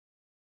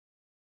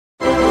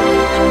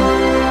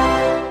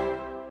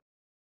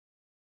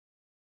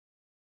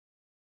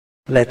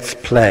Let's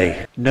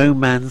play No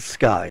Man's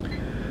Sky.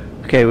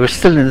 Okay, we're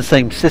still in the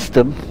same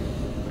system.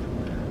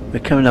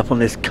 We're coming up on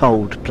this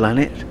cold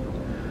planet.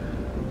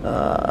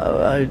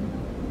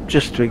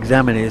 Just to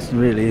examine it,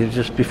 really,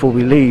 just before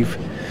we leave.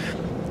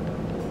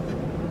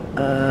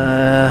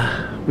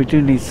 We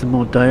do need some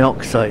more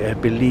dioxide, I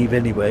believe,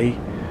 anyway.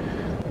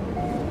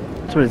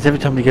 So it's every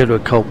time you go to a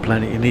cold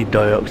planet, you need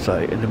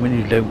dioxide, and then when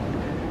you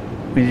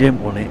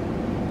don't want it,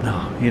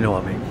 no, you know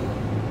what I mean.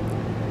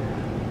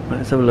 Right,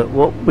 let's have a look.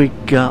 What we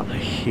got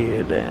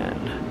here then?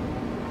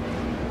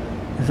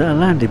 Is that a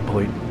landing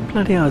point?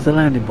 Bloody hell, there's a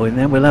landing point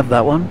then. We'll have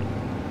that one.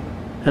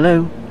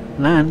 Hello,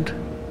 land,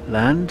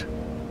 land,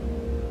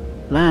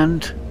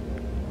 land.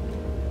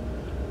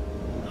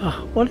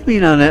 Oh, what do you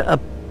mean on it?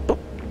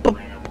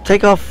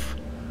 Take off.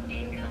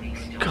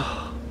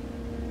 God.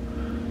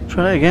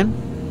 Try that again.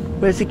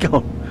 Where's it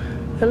gone?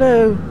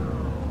 Hello.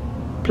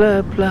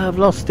 Blah blah. I've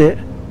lost it.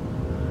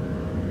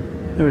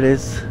 There it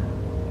is.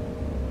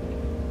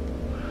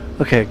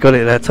 Okay, got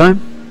it that time.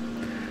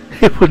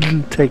 It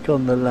wouldn't take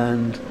on the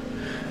land.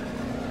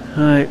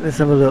 Alright, let's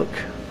have a look.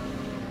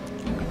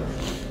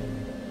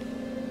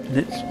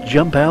 Let's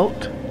jump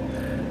out.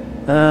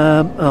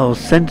 Oh,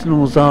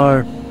 sentinels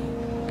are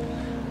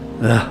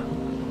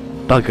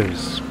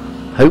buggers.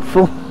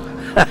 Hopeful.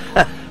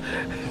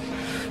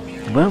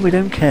 Well, we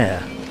don't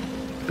care,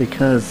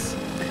 because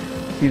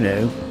you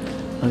know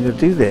I'm going to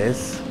do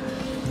this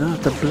and I'll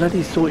have to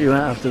bloody sort you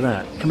out after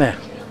that. Come here.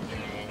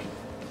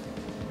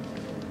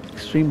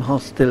 Extreme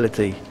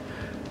hostility.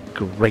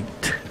 Great.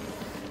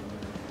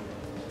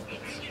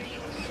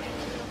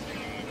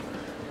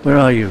 Where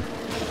are you?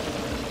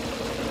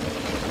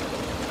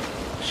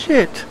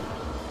 Shit.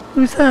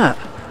 Who's that?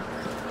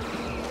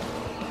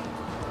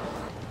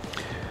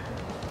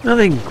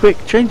 Nothing.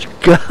 Quick, change your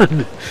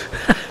gun.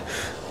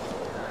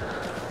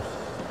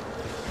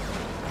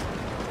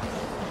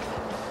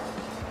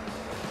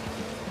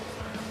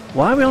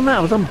 Why are we on that?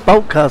 I was on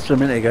Boltcaster a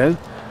minute ago.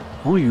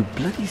 Oh, you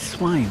bloody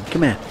swine.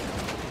 Come here.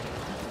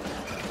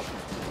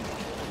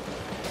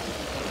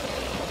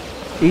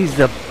 He's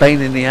the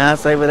pain in the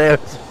ass over there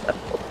as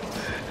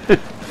well.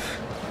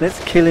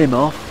 Let's kill him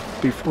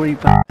off before he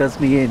does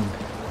me in.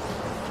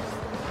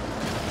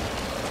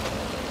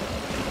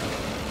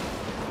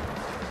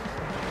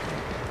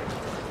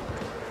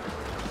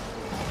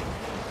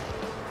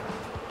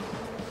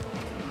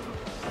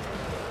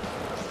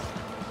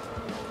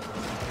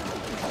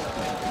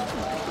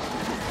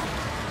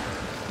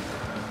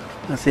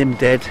 That's him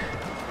dead.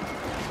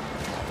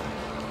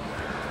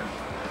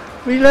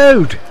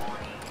 Reload!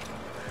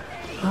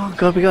 Oh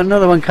god, we got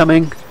another one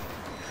coming.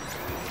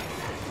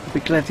 I'll be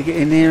glad to get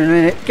in here in a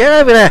minute. Get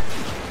over there!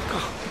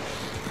 God.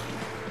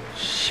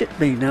 Shit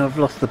me, now I've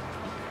lost the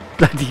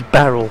bloody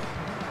barrel.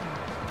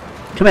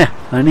 Come here,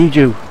 I need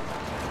you.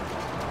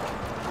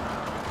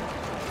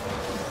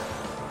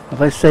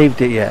 Have I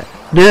saved it yet?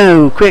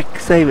 No, quick,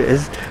 save it.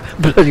 There's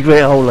a bloody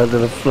great hole under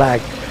the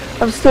flag.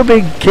 I'm still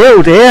being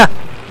killed here!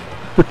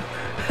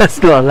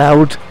 That's not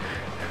allowed.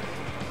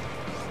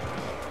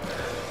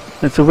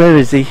 And so where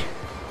is he?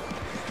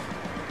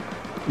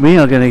 We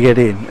are going to get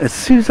in as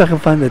soon as I can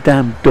find the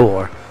damn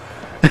door.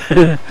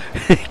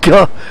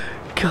 God,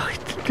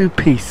 do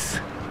peace.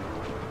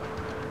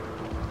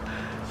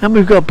 And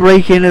we've got a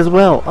break in as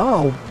well.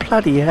 Oh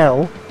bloody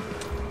hell!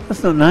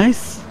 That's not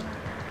nice.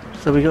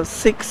 So we got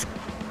 6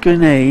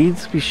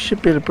 grenades. We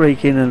should be able to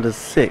break in under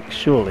 6,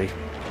 surely.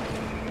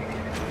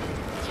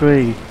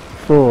 3,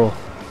 4,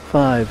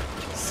 5,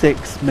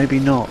 6, maybe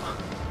not.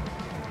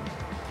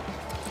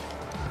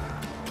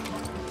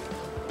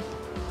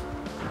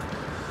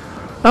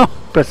 Oh,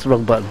 press the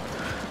wrong button.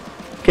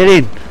 Get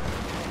in.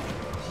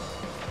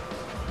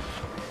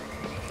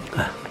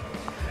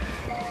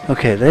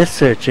 Okay, they're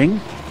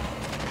searching.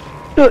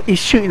 Look, he's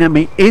shooting at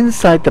me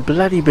inside the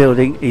bloody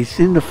building. He's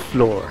in the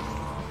floor.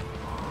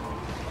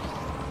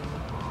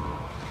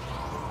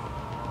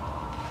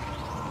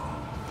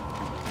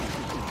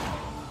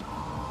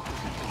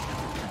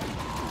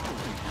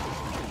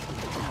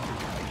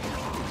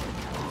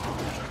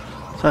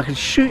 So I can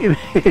shoot him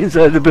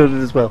inside the building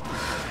as well.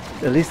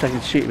 At least I can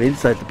shoot him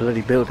inside the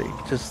bloody building.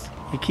 Just,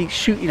 he keeps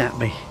shooting at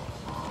me.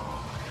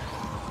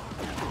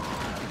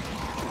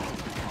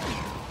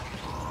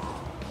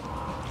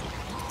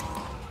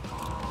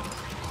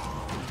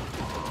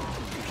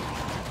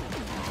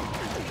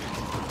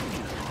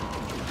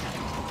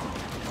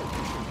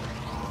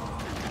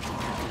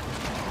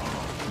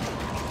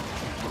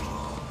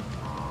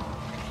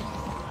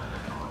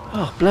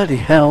 Oh, bloody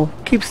hell.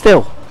 Keep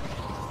still.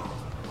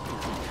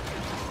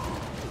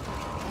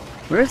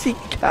 Where's he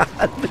gone?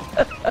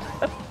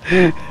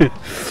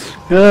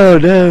 Oh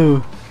no!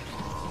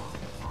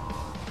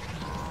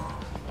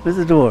 Where's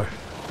the door?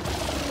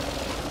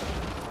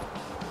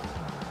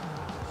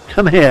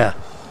 Come here!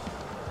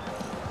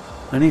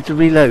 I need to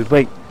reload.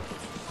 Wait.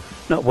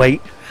 Not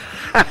wait.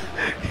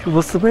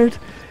 What's the word?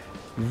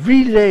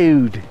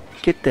 Reload!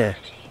 Get there.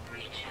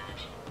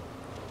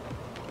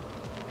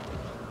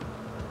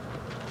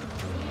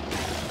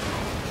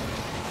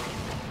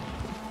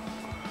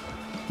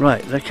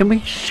 Right, now can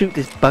we shoot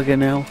this bugger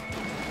now?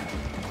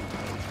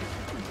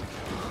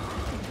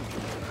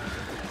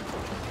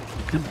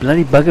 That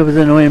bloody bugger was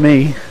annoying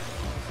me.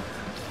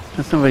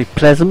 That's not very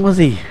pleasant, was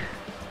he?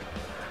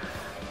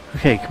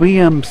 Okay, can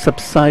we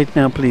subside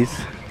now,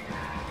 please?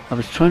 I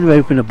was trying to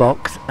open a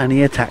box and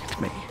he attacked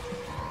me.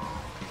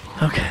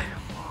 Okay.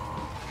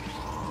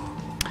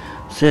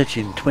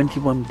 Searching,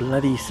 21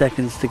 bloody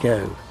seconds to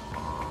go.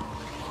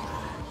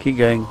 Keep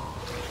going.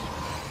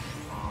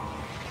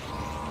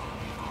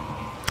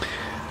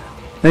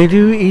 They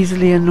do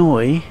easily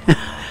annoy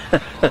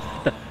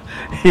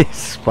his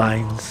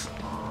spines.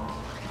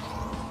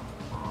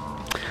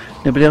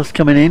 Nobody else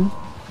coming in?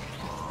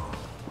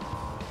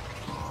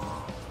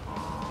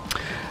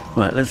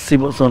 Right, let's see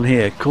what's on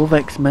here.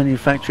 Corvex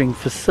manufacturing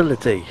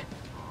facility.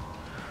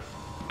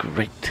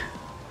 Great.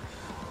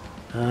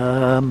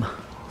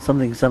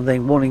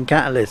 Something warning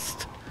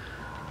catalyst.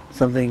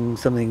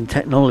 Something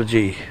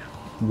technology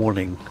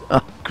warning.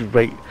 Oh,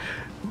 great.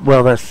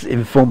 Well, that's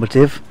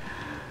informative.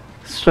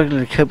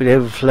 Struggling to cope with the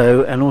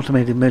overflow, an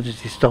automated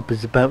emergency stop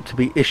is about to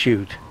be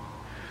issued.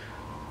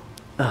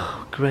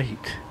 Oh,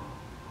 great.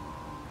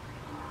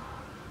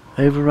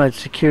 Override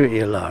security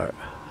alert.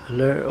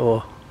 Alert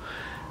or...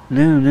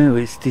 No,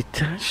 it's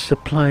detached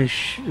supply...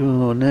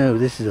 oh no,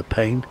 this is a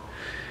pain.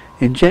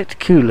 Inject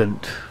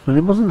coolant. Well,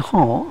 it wasn't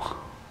hot.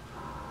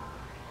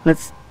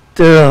 Let's...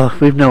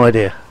 we've no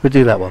idea. We'll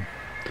do that one.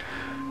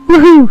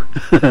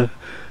 Woohoo!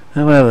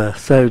 However,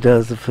 so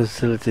does the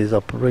facility's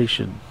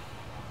operation.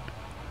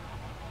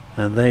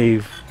 And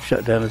they've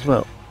shut down as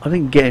well. I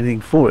didn't get anything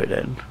for it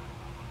then.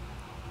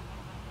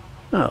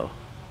 Oh,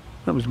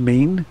 that was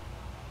mean.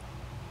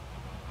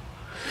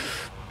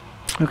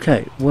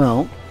 Okay,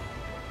 well,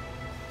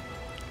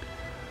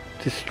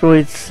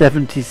 destroyed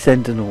 70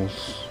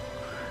 sentinels.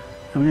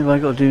 How many have I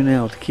got to do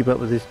now to keep up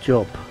with this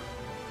job?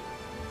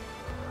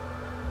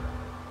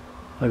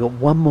 I got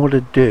one more to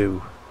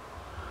do.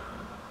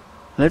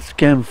 Let's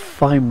go and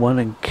find one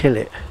and kill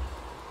it.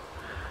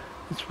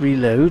 Let's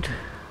reload.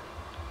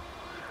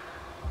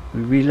 We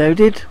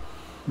reloaded.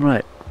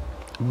 Right.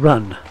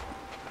 Run.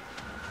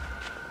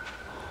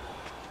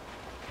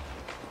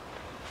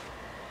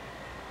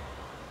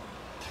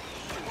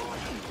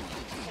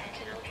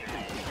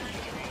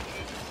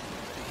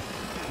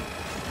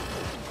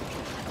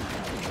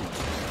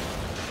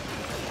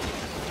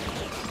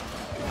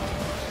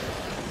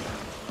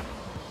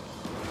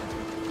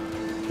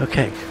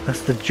 Okay,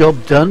 that's the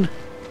job done.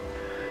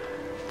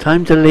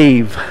 Time to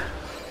leave.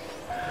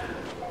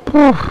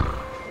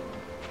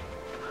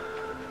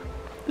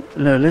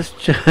 No, let's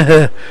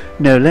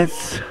no,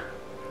 let's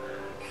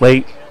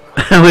wait.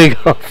 We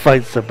gotta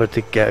find somewhere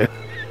to go.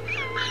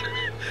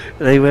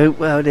 They won't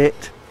weld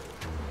it.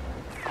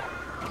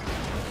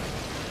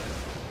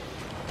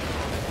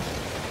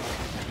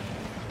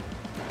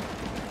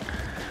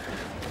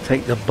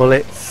 Take the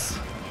bullets.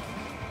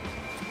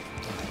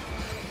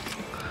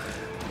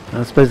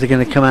 I suppose they're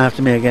going to come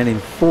after me again in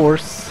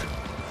force.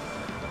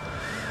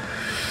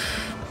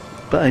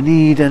 But I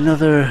need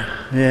another...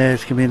 yeah,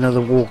 it's going to be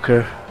another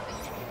walker.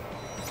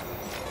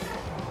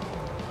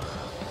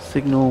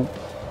 Signal.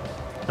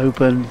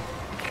 Open.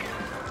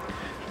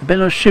 I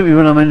better not shoot me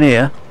when I'm in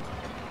here.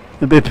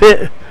 A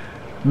bit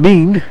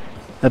mean.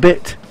 A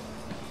bit.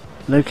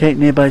 Locate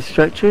nearby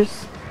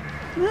structures.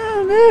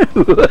 No.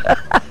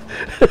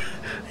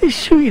 They're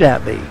shooting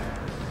at me.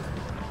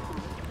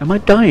 Am I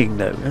dying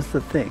though? That's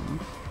the thing.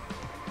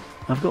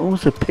 I've got to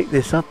also pick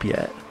this up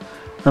yet,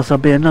 else I'll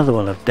be another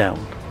one of down.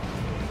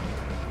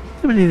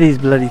 How many of these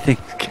bloody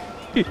things can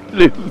you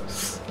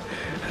lose?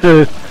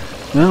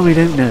 Well, we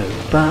don't know,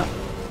 but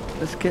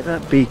let's get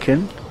that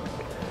beacon.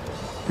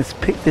 Let's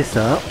pick this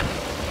up.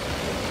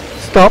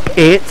 Stop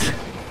it!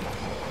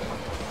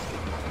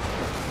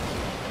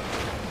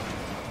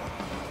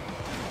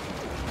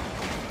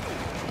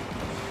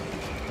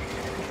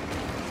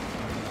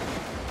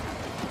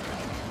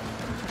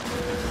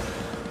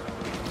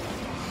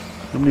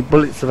 How many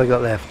bullets have I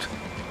got left?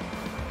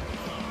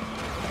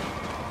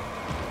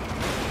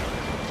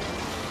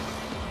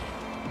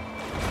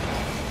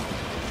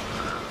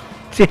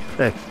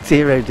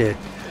 Zero dead.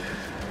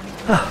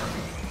 Oh.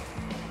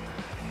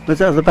 Where's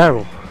that other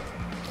barrel?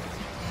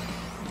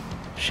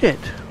 Shit,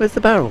 where's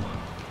the barrel?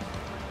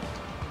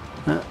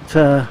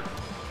 That,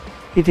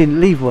 he didn't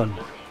leave one.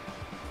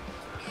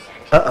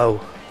 Uh-oh.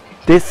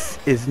 This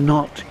is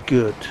not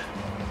good.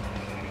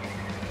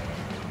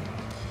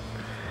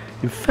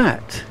 In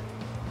fact,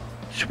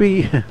 should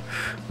we...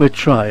 we'll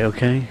try,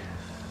 okay?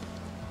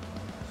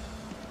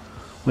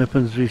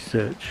 Weapons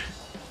research.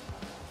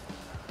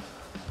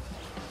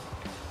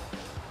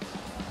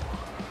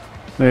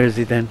 Where is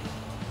he then?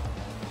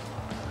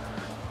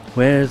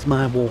 Where's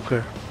my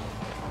walker?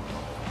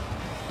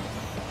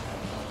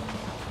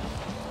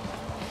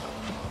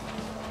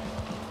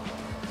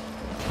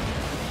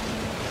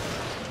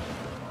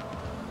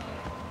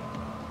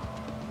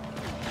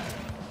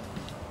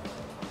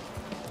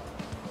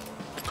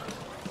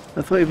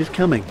 I thought he was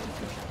coming.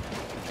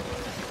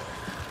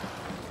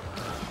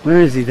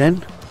 Where is he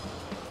then?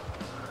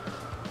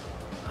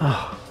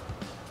 Oh,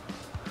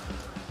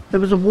 There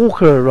was a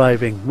walker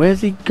arriving.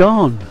 Where's he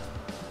gone?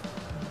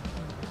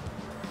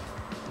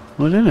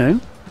 I don't know.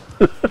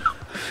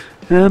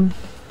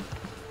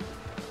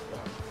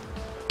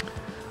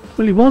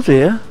 Well, he was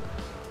here.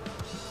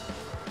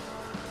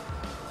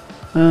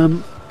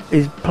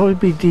 He's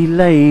probably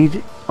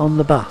delayed on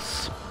the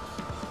bus.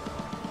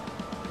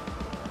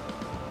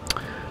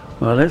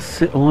 Well, let's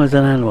see. Oh, there's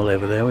an animal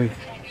over there.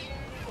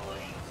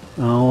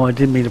 Oh, I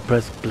didn't mean to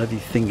press bloody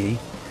thingy.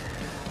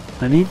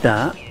 I need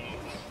that.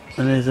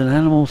 And there's an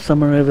animal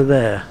somewhere over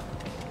there.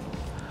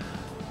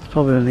 It's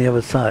probably on the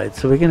other side.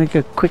 So we're going to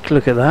go quick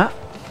look at that.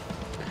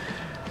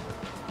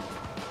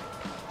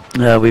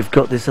 We've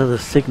got this other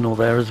signal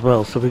there as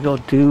well. So we've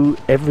got to do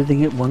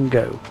everything at one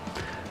go.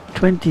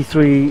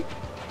 23.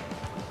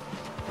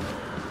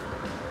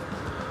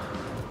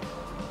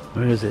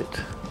 Where is it?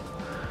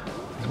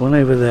 There's one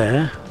over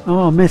there.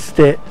 Oh, I missed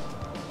it.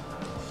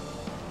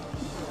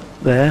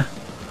 There.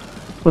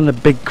 One of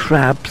the big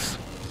crabs.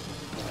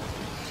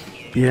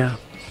 Yeah.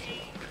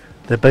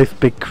 They're both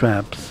big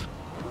crabs.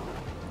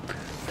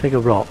 Take a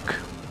rock.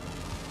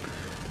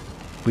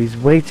 He's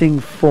waiting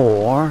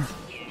for...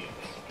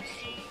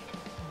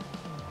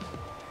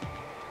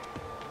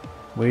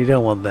 We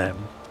don't want them.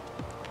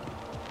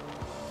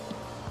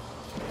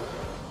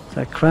 Is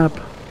that a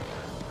crab?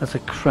 That's a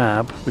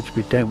crab, which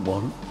we don't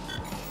want.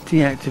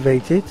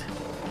 Deactivated.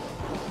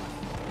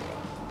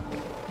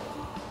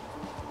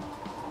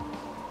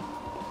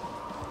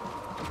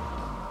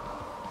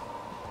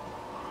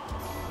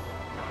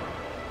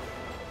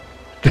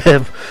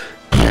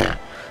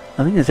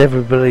 I think it's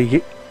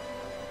everybody.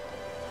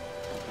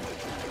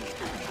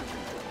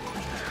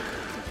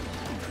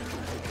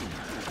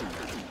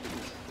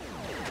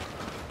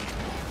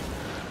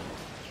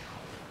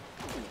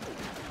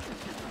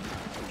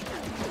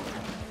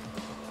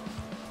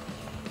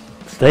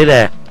 Stay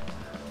there.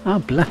 Oh,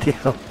 bloody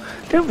hell.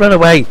 Don't run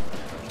away.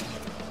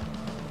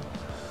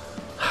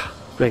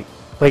 Wait,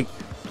 wait.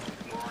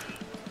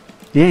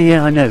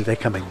 Yeah, I know they're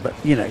coming, but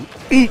you know,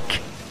 eek.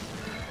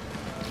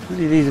 How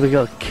many of these have we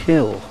got to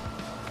kill?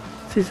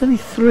 So there's only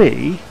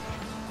 3.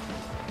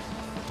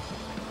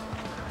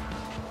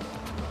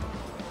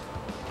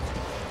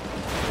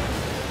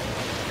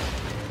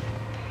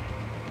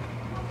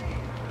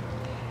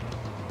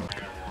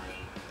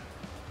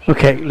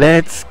 Okay,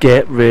 let's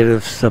get rid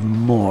of some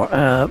more.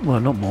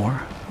 Well, not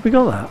more. We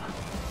got that.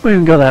 We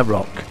even got that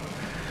rock.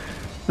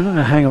 We're not going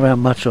to hang around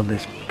much on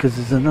this because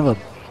there's another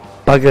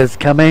buggers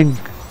coming.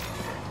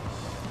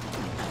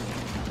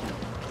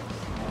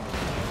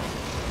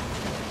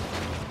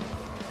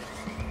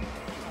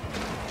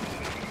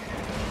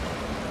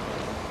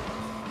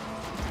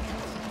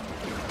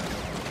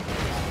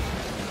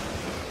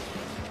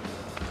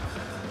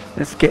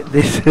 Let's get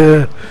this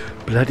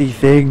bloody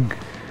thing.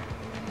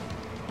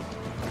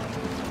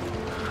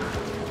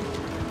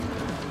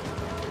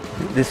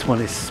 This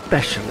one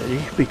especially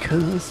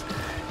because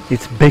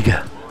it's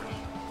bigger.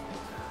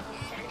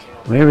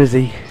 Where is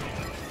he?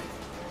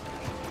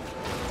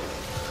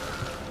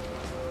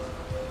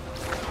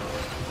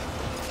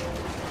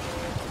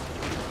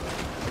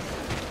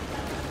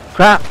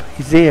 Crap!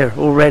 He's here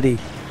already.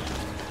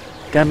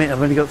 Damn it!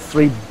 I've only got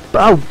 3.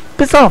 Oh,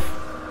 piss off!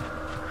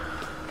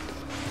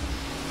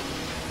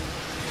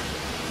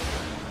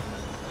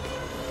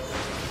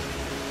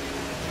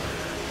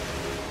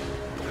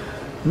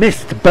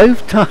 Missed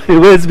both times.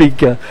 Where's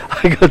Vy'keen?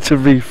 I got to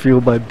refuel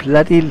my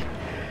bloody...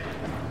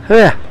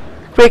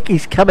 Quick,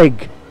 he's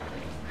coming.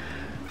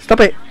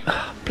 Stop it.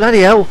 Bloody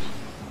hell.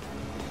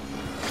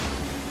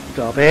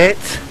 Stop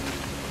it.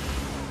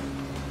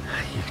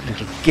 You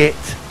little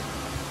git.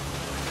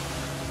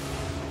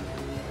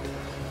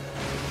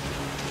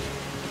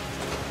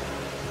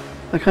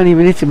 I can't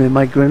even hit him with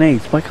my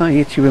grenades. Why can't I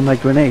hit you with my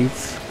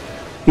grenades?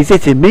 He's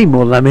hitting me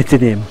more than I'm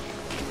hitting him.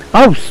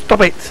 Oh,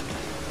 stop it.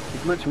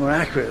 Much more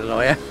accurate than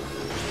I am.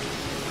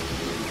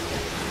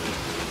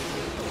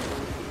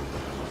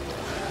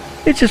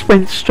 It just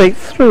went straight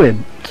through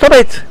him. Stop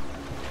it!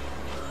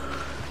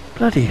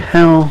 Bloody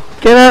hell.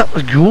 Get out!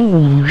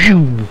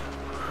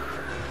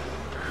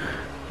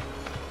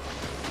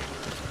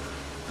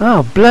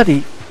 Oh,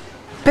 bloody...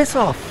 Piss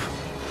off!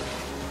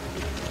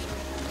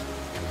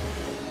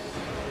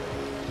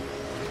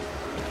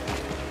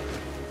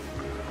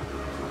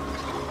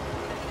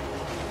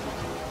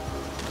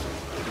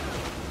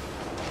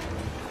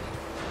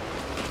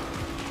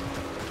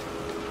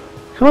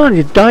 Come on,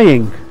 you're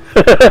dying.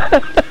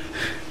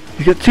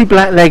 You've got 2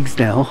 black legs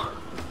now.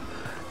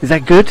 Is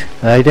that good?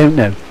 I don't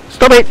know.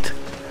 Stop it!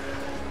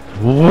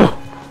 Whoa.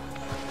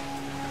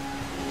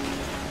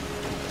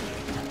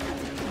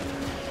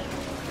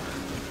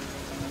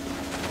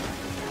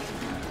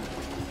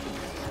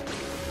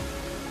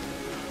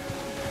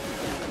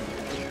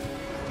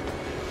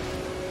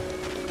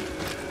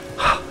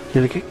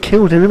 You're gonna get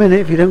killed in a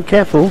minute if you don't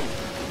careful.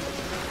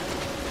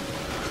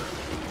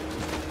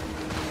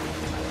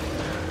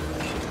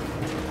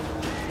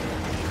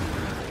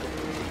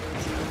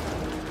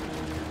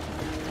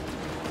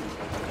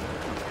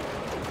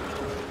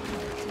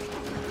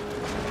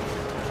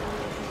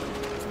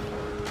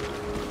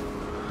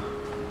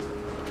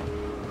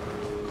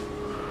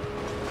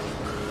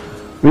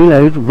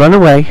 Reload, run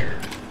away.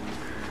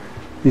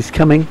 He's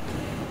coming.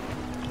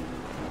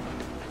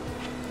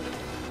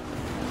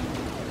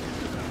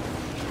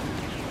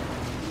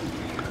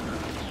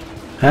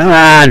 Come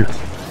on!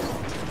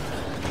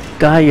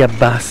 Die, you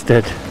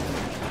bastard!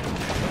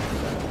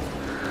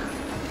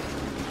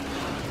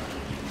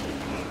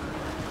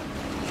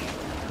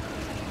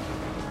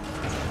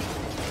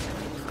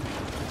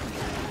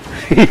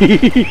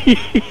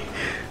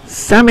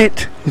 Damn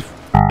it! He's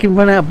f***ing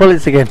run out of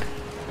bullets again.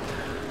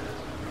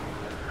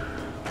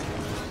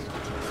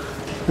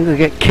 I'm gonna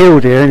get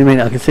killed here any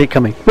minute. I can see it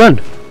coming.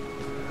 Run!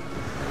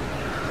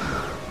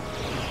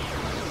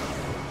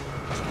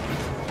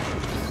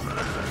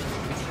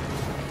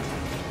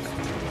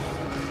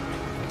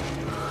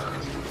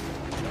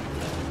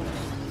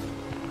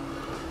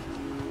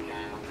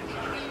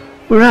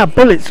 We're out of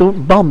bullets or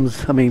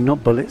bombs. I mean,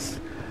 not bullets.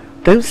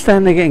 Don't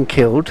stand there getting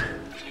killed.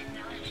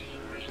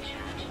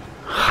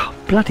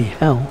 Bloody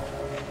hell.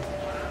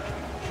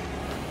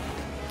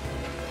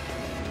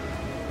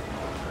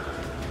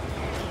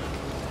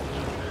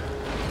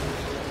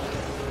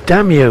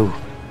 Damn you.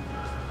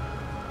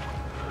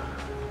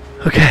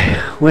 Okay,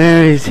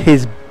 where is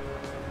his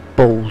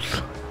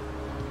balls?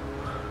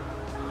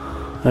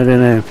 I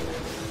don't know.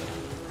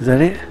 Is that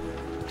it?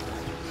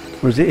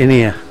 Or is it in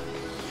here?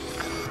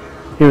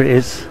 Here it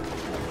is.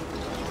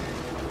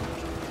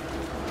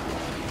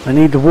 I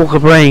need the walker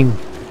brain.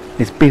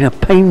 It's been a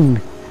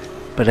pain,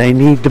 but I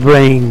need the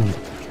brain.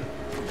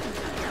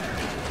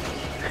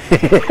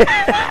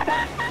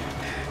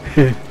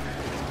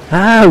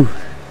 Ow!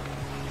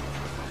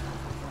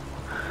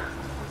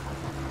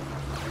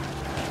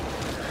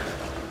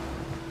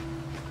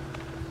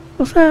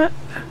 What's that?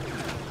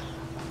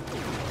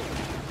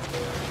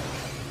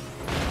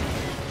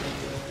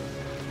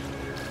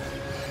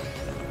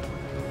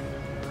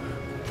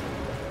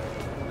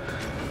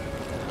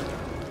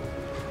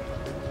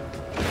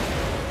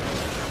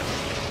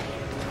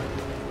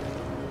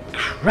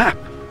 Crap!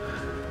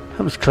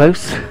 That was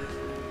close.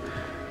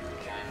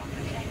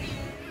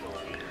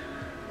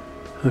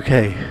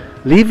 Okay,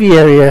 leave the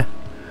area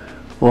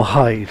or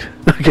hide.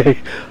 Okay,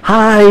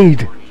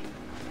 hide!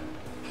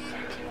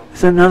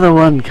 There's another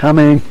one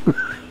coming.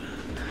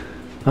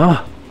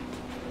 Oh,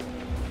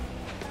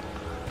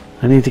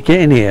 I need to get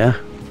in here.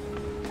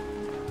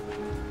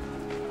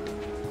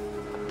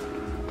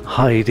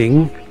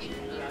 Hiding.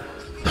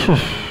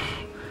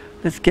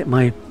 Let's get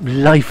my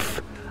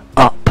life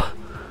up.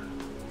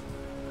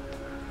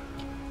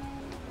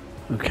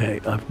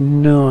 Okay, I've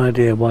no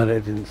idea why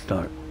that didn't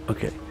start.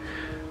 Okay.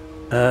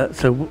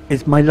 So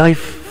is my life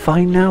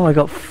fine now? I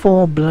got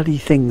 4 bloody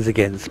things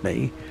against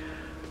me.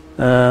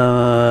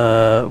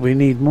 We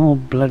need more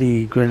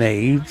bloody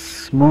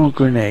grenades. More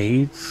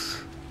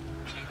grenades.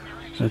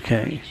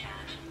 Okay.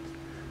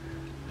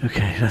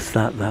 Okay, that's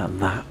that,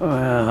 and that.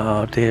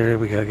 Oh dear, here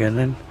we go again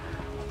then.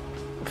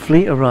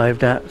 Fleet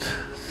arrived at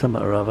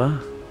somewhere or other.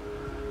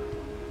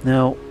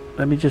 Now,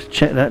 let me just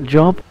check that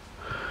job.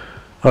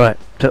 Alright,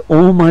 so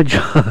all my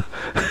job,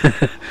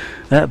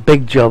 that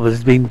big job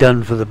has been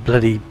done for the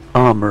bloody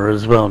armour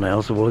as well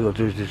now, so all I've got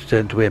to do is just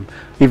turn to him,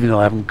 even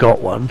though I haven't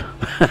got one.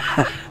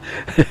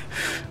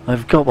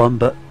 I've got one,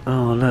 but,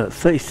 oh no,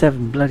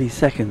 37 bloody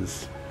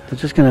seconds. I'm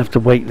just going to have to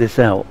wait this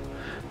out,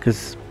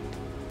 because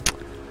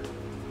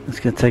it's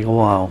going to take a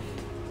while.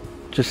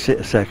 Just sit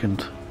a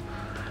second.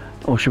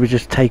 Or should we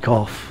just take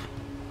off?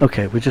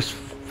 Okay, we just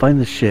find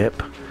the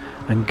ship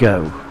and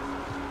go.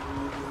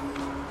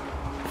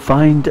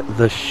 Find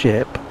the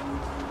ship.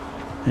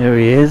 There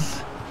he is.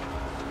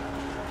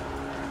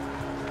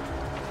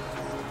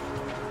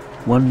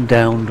 One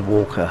downed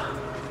walker.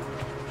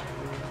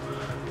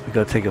 We've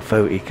got to take a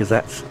photo because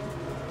that's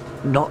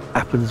not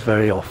happens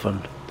very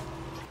often.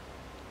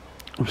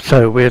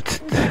 So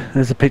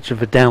there's a picture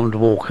of a downed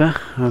walker.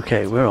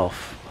 Okay, we're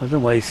off. I don't know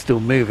why he's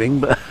still moving,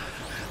 but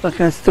I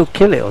can still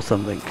kill it or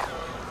something.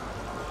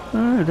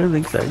 Oh, I don't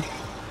think so.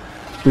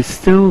 We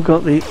still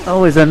got the...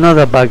 Oh, there's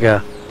another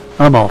bugger.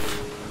 I'm off.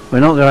 We're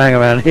not going to hang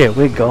around here.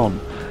 We're gone.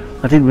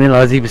 I didn't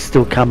realise he was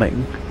still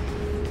coming.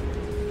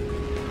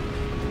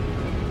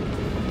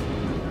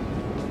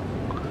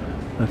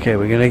 Okay,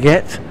 we're going to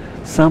get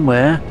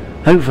somewhere,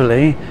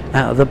 hopefully,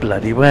 out of the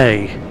bloody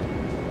way.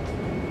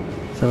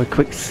 Let's have a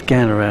quick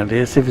scan around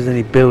here, see if there's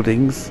any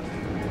buildings.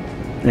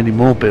 Any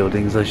more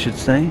buildings, I should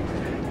say.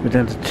 We're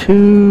down to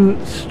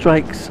 2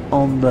 strikes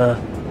on the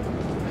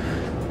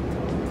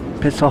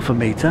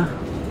piss-off-o-meter.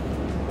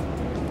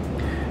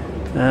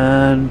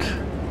 And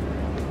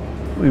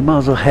we might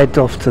as well head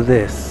off to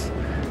this.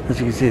 As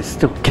you can see, it's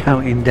still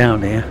counting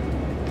down here.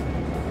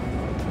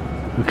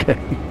 Okay.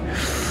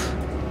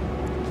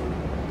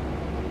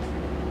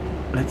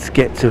 Let's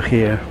get to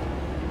here.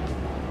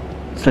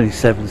 It's only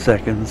 7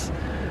 seconds.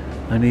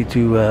 I need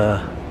to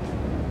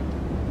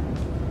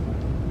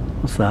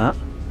what's that?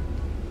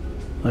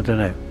 I don't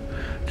know.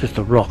 Just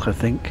a rock, I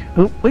think.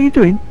 Oh, what are you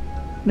doing?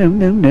 No,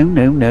 no, no,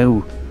 no,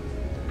 no.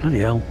 Bloody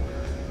hell.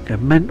 Go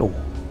mental.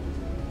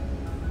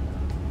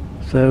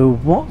 So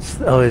what's...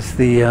 Oh, it's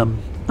the... oh,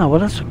 well,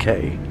 that's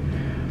okay.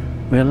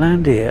 We'll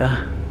land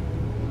here.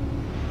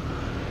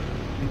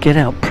 get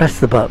out, press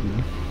the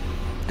button.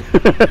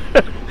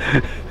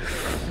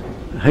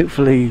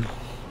 Hopefully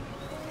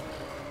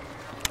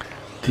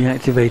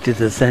deactivated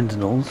the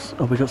sentinels.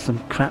 Oh, we got some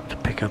crap to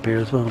pick up here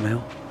as well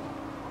now.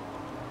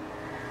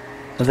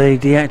 Are they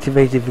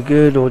deactivated for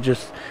good or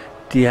just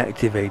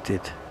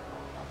deactivated?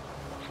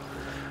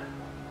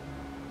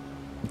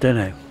 Don't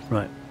know.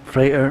 Right,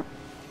 freighter.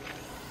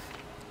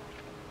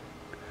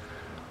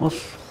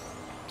 What's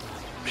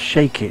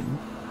shaking?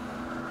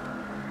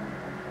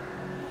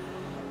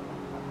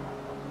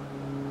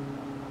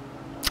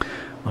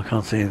 I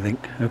can't see anything.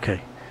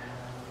 Okay,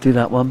 do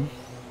that one.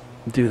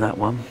 Do that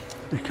one.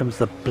 Here comes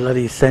the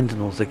bloody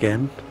sentinels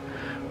again.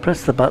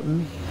 Press the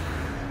button.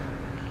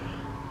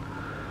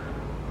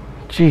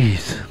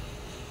 Jeez.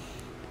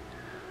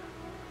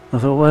 I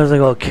thought, where's I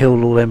got to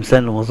kill all them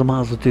sentinels? I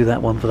might as well do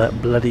that one for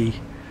that bloody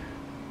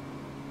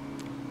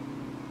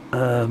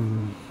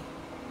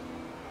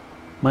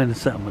minor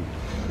settlement.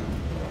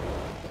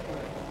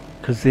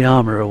 Because the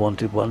armourer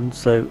wanted one,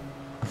 so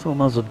I thought I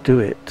might as well do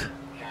it.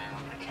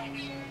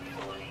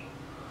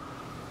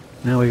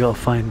 Now we got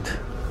to find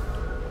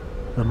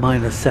the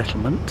minor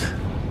settlement.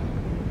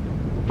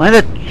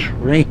 Minor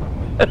tree.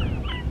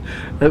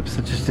 Oops,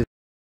 I just did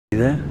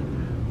there.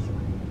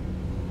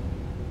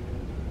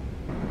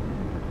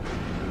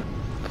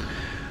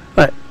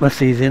 Right,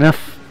 that's easy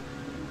enough.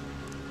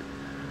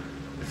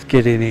 Let's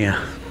get in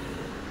here.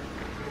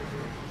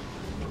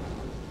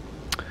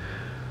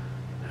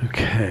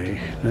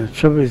 Okay, now the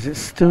trouble is it's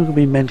still going to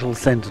be mental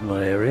sentinel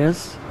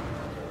areas.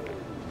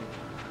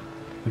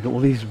 We've got all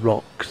these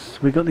rocks.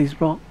 We got these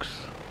rocks?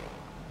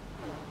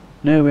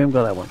 No, we haven't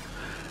got that one.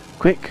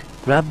 Quick,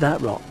 grab that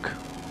rock.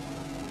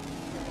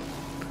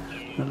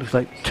 That looks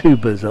like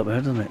tubers up there,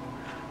 doesn't it?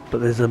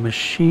 But there's a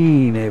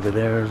machine over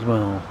there as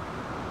well.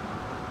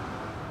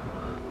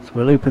 So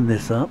we'll open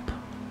this up.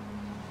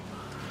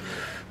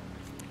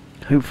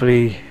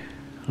 Hopefully,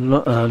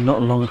 not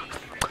long.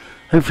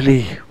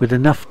 Hopefully, with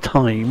enough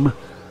time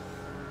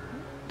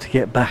to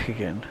get back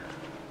again.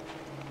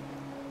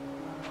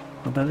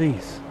 What about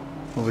these?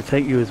 Well, we'll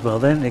take you as well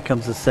then. Here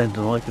comes the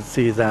sentinel. I can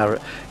see his arrow,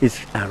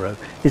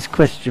 his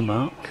question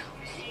mark.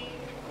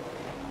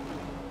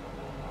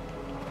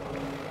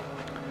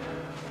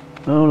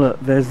 Oh look,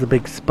 there's the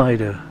big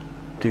spider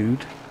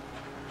dude.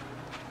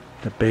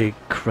 The big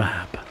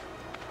crab.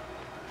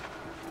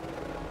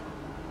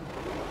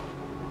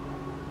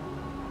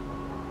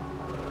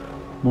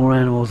 More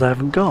animals I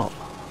haven't got.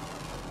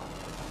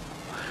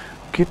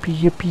 Yippee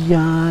yippee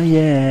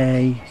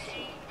yay.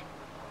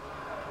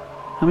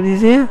 How many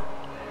is here?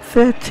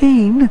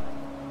 13?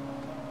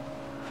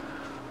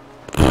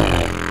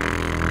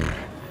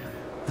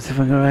 As if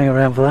I'm going to hang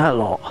around for that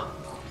lot.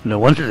 No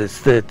wonder there's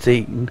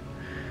 13.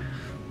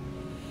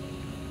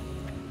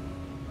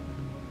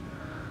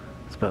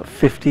 It's about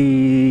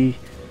 50...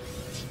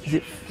 Is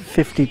it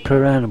 50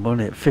 per animal,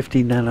 isn't it?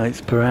 50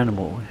 nanites per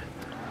animal.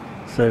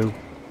 So...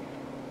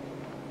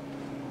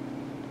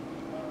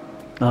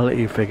 I'll let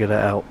you figure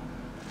that out.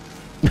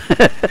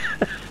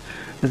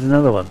 There's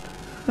another one.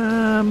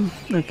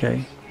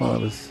 Okay. Well,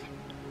 that was...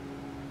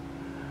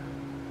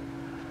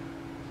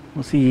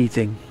 What's he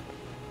eating?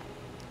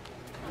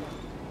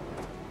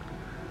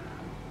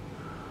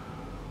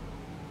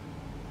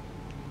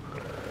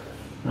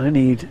 I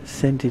need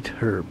scented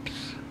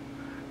herbs.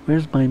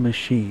 Where's my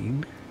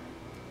machine?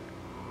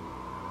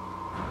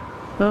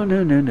 Oh,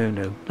 no, no, no,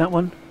 no. That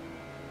one?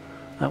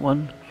 That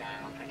one?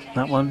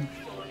 That one?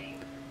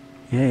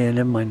 Yeah, yeah,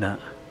 never mind that.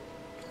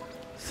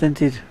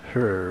 Scented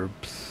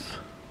herbs.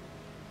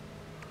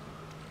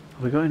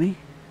 Have we got any?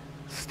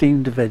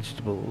 Steamed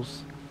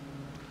vegetables.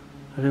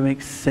 How do we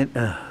make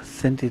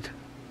scented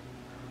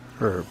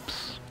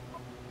herbs?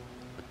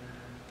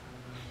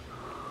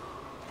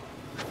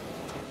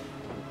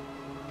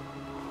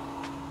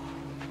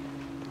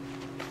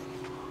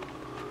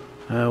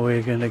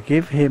 We're going to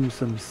give him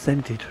some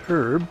scented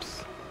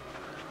herbs.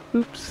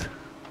 Oops.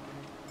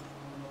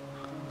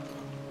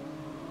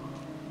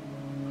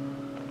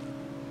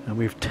 And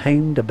we've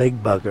tamed a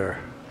big bugger.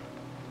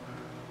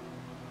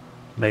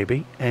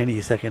 Maybe.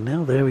 Any second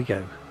now. There we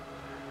go.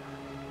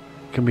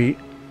 Can we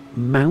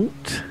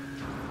mount?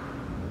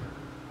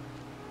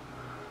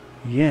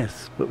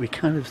 Yes, but we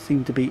kind of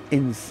seem to be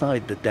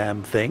inside the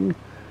damn thing.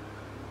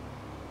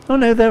 Oh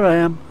no, there I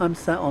am. I'm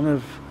sat on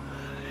a...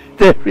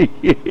 There he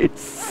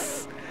is.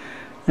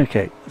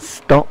 Okay,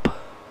 stop.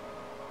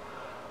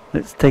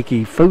 Let's take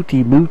a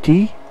photy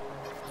mooty.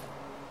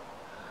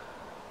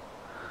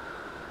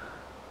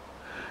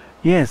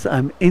 Yes,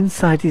 I'm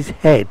inside his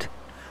head.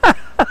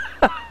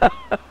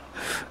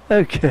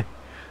 Okay.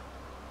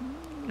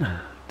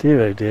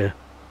 Dear oh dear.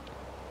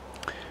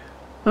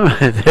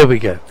 Alright, there we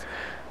go.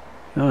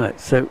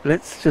 Alright, so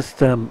let's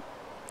just oh,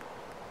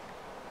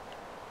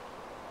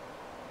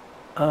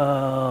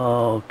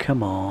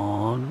 come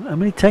on. How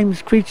many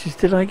tamed creatures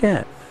did I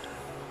get?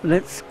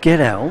 Let's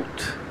get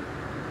out.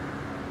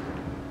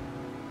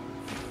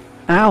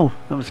 Ow!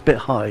 That was a bit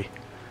high.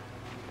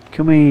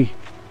 Can we...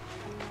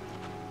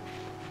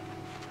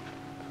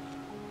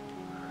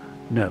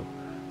 No.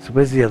 So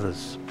where's the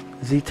others?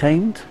 Is he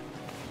tamed?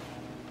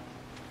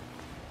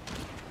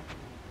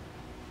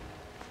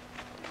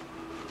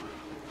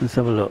 Let's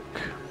have a look.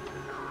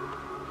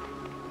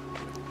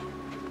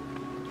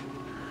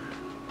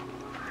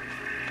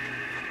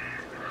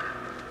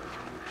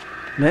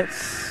 Let's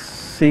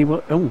see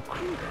what... Oh!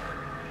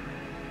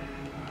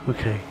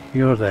 Okay,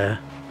 you're there.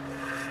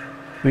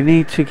 We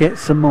need to get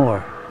some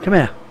more. Come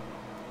here.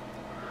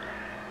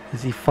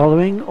 Is he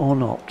following or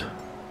not?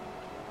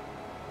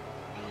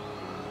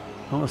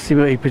 I want to see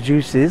what he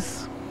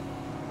produces.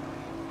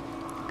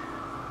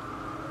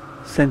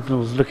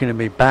 Sentinel's looking at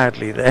me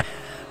badly there.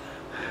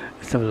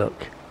 Let's have a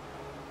look.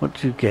 What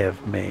do you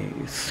give me?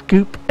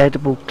 Scoop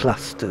edible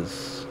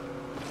clusters.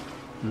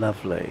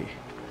 Lovely.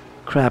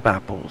 Crab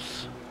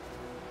apples.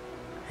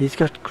 He's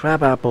got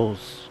crab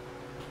apples.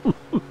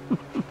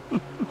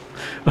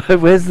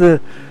 Where's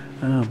the...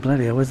 Oh,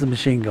 bloody hell, where's the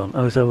machine gone?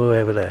 Oh, it's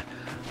over there.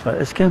 Right,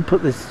 let's go and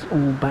put this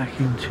all back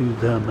into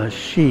the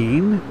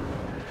machine.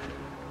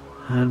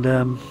 And,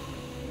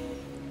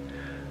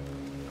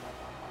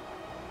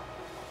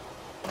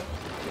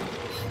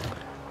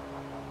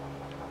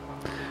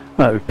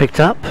 right, we picked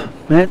up.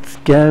 Let's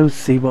go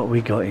see what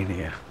we got in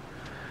here.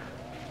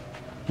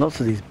 Lots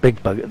of these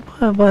big buggers.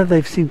 Why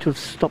they seem to have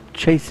stopped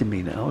chasing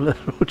me now? They're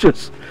all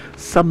just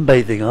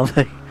sunbathing, are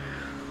they?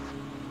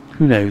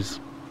 Who knows?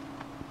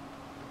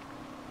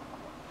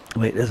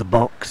 Wait, there's a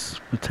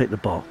box. We'll take the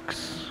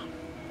box.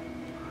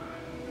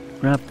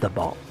 Grab the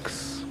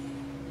box.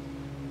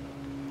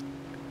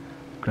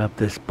 Grab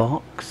this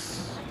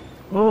box.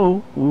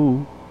 Oh,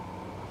 ooh.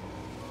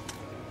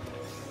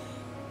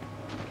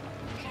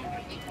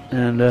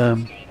 And,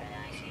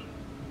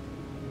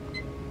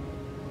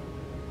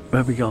 where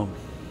have we gone?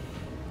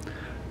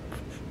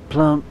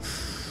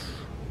 Plants.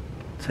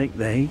 Take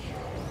they.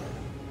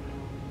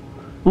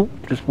 Oh,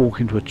 just walk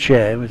into a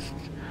chair.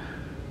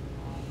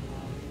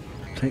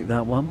 Take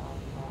that one.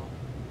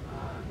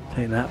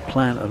 Take that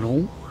plant and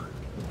all.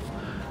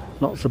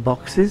 Lots of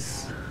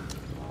boxes.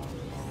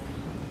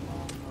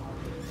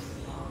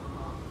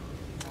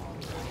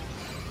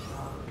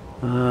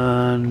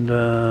 And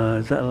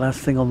is that the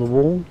last thing on the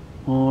wall?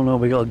 Oh no,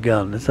 we got a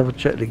gun. Let's have a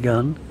check the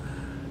gun.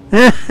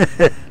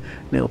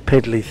 Little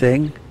piddly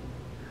thing.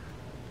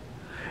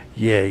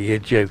 Yeah, you're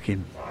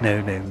joking.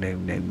 No, no, no,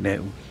 no,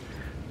 no.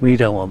 We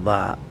don't want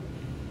that.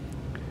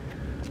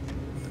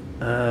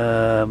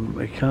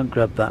 We can't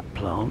grab that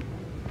plant.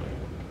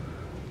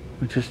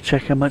 We'll just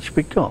check how much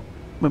we got.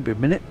 Won't be a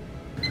minute.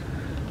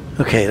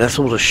 Okay, that's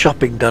all the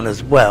shopping done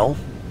as well.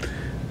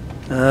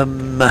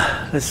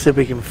 Let's see if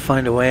we can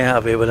find a way out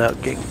of here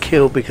without getting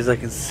killed, because I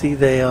can see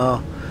they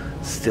are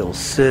still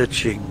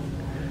searching.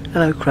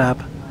 Hello,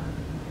 crab.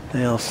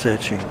 They are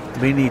searching.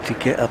 We need to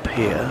get up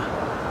here,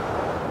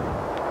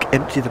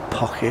 empty the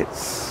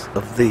pockets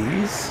of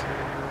these.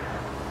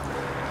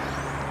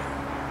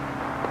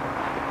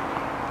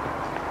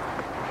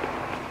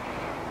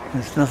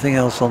 There's nothing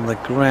else on the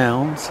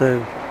ground, so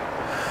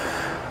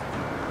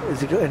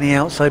has it got any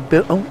outside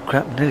build? Oh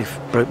crap, nearly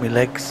broke my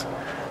legs.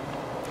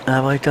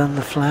 Have I done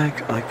the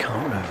flag? I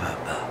can't remember.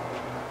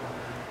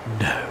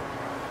 No.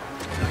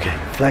 Okay,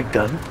 flag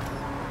done.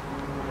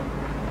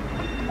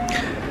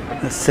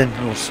 The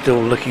Sentinel's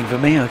still looking for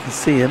me, I can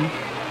see him.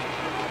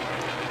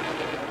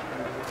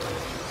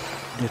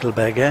 Little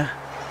beggar.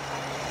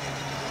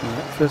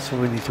 Right, first of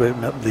all we need to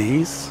open up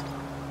these.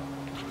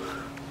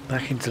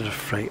 Back into the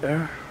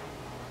freighter.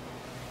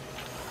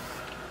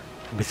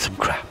 With some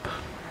crap.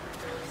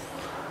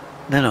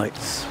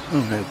 Nanites.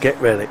 Oh no, get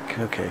relic.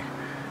 Okay.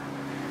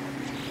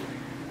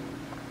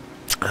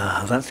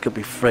 That's going to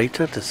be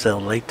freighter to sell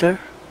later.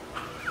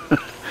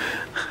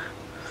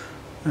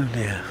 Oh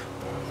dear.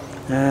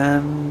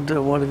 And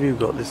what have you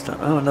got this time?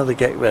 Oh, another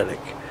get relic.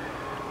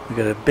 We've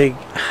got a big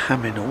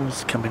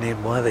haminals coming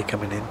in. Why are they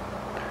coming in?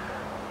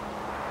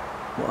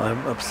 Well,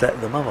 I'm upset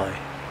them, have I?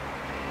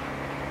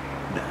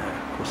 No,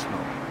 of course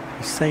not.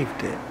 We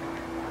saved it.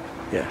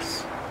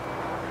 Yes.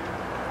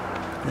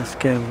 Let's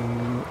go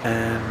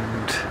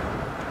and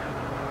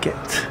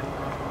get...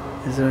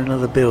 Is there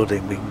another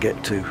building we can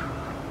get to?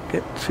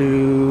 Get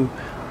to...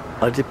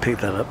 I did pick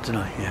that up,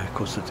 didn't I? Yeah, of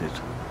course I did.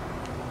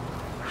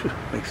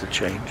 Makes a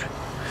change.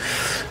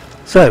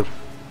 So,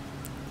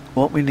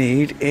 what we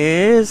need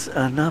is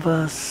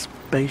another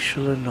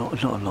spatial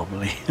not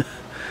anomaly.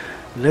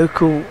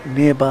 Local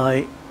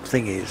nearby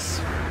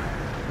thingies.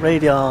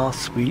 Radar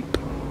sweep.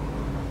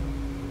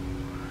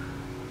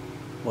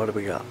 What have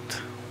we got?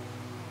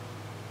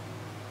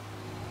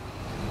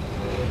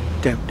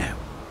 Don't know.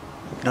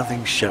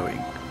 Nothing's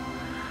showing.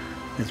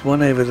 There's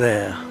one over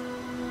there.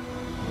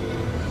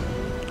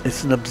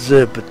 It's an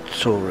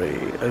observatory.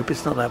 I hope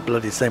it's not that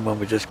bloody same one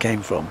we just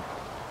came from.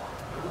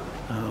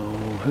 Oh,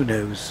 who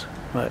knows?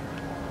 Right.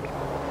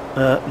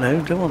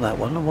 No, don't want that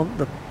one. I want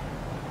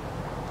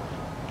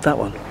that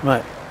one.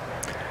 Right.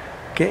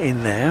 Get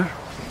in there.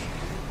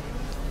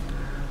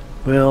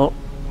 We'll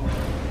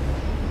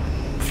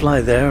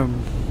fly there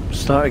and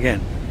start again.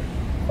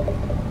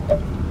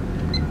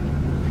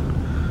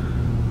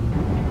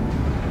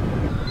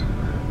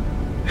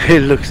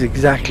 It looks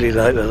exactly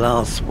like the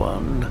last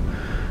one,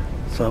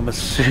 so I'm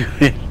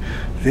assuming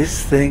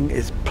this thing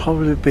is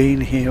probably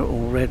been here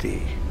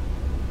already.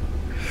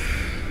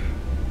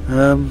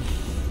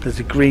 There's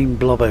a green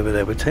blob over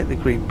there. We'll take the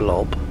green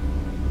blob.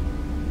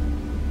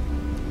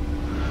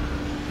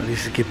 At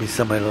least it'll give me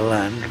somewhere to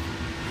land.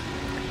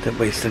 Don't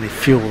waste any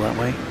fuel that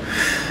way.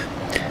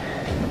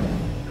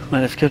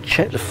 Right, let's go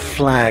check the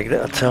flag.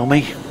 That'll tell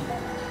me.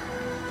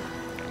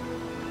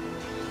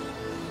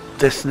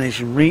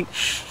 Destination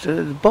reached.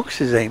 The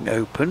boxes ain't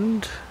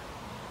opened.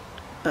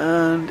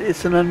 And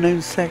it's an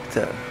unknown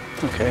sector.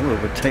 Okay, well,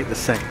 we'll take the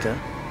sector.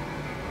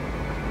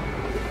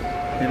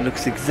 It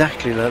looks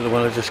exactly like the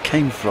one I just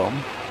came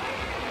from.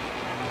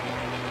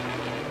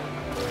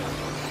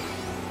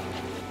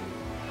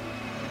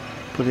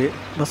 But it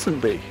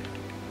mustn't be.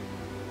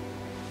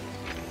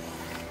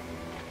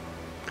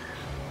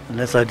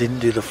 Unless I didn't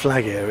do the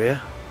flag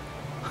area.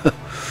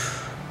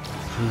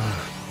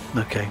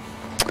 Okay.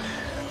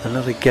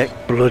 Another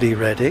get bloody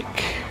relic.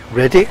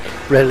 Relic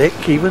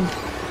even.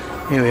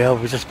 Here we are,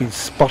 we've just been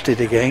spotted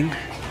again.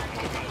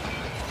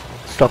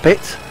 Stop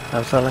it,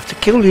 else I'll have to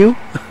kill you.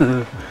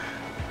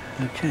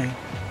 Okay.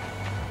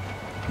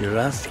 You're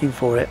asking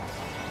for it.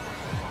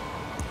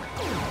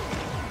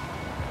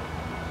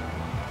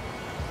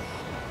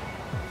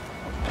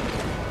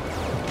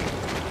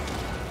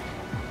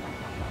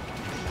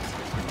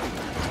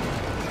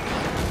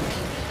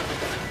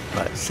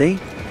 Right, see?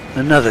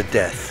 Another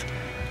death.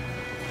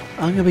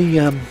 I'm going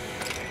to be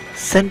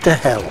sent to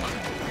hell.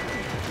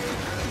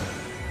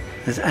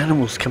 There's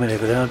animals coming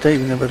over there. I don't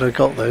even know whether I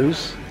got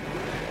those.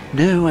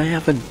 No, I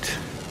haven't.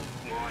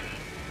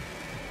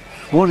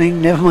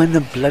 Warning, never mind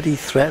the bloody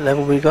threat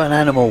level, we've got an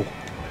animal.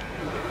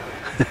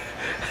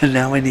 And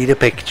now I need a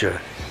picture.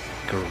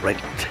 Great.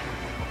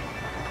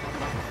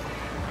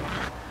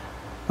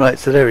 Right,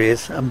 so there he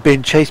is. I'm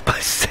being chased by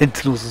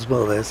sentinels as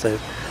well there, so...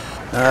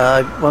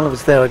 while I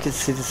was there I did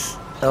see this...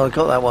 Oh, I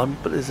got that one,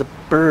 but there's a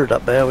bird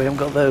up there. We haven't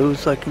got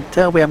those. I can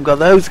tell we haven't got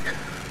those.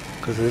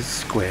 Because there's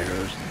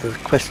squares.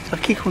 I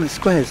keep calling it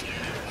squares.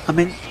 I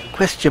mean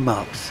question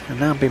marks. And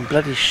now I'm being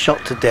bloody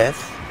shot to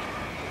death.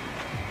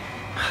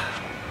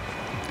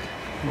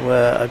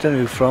 Where I don't know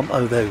who from.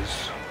 Oh,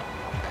 those.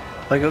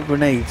 I got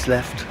grenades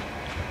left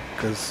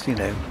because you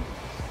know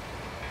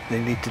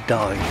they need to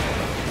die.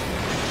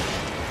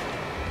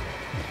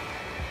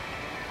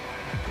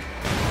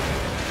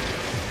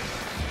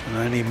 And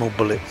I need more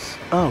bullets.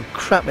 Oh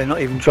crap! They're not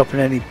even dropping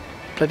any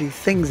bloody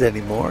things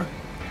anymore.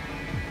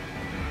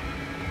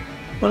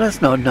 Well,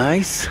 that's not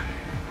nice.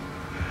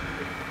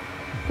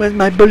 Where's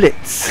my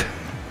bullets?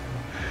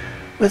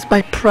 Where's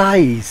my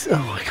prize?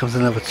 Oh, here comes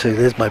another two.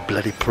 There's my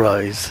bloody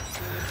prize.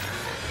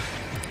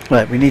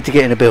 Right, we need to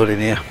get in a building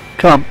here.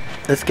 Come on,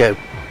 let's go.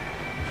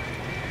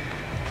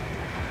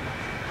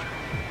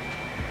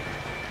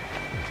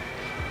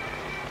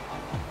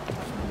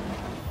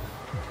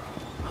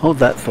 Hold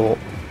that thought.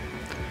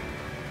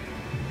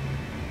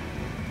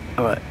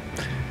 Alright.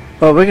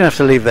 Well, we're going to have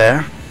to leave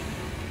there.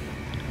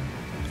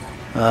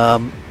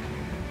 I'm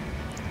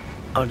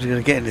just going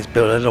to get in this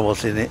building. I don't know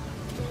what's in it.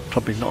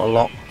 Probably not a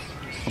lot.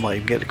 I might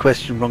even get the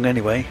question wrong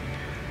anyway.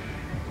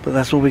 But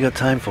that's all we got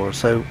time for,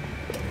 so...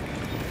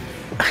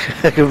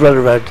 I can run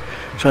around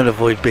trying to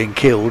avoid being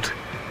killed.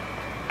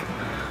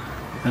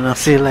 And I'll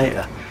see you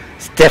later.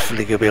 It's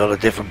definitely going to be on a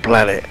different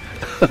planet.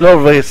 I'm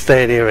not really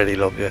staying here any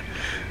longer.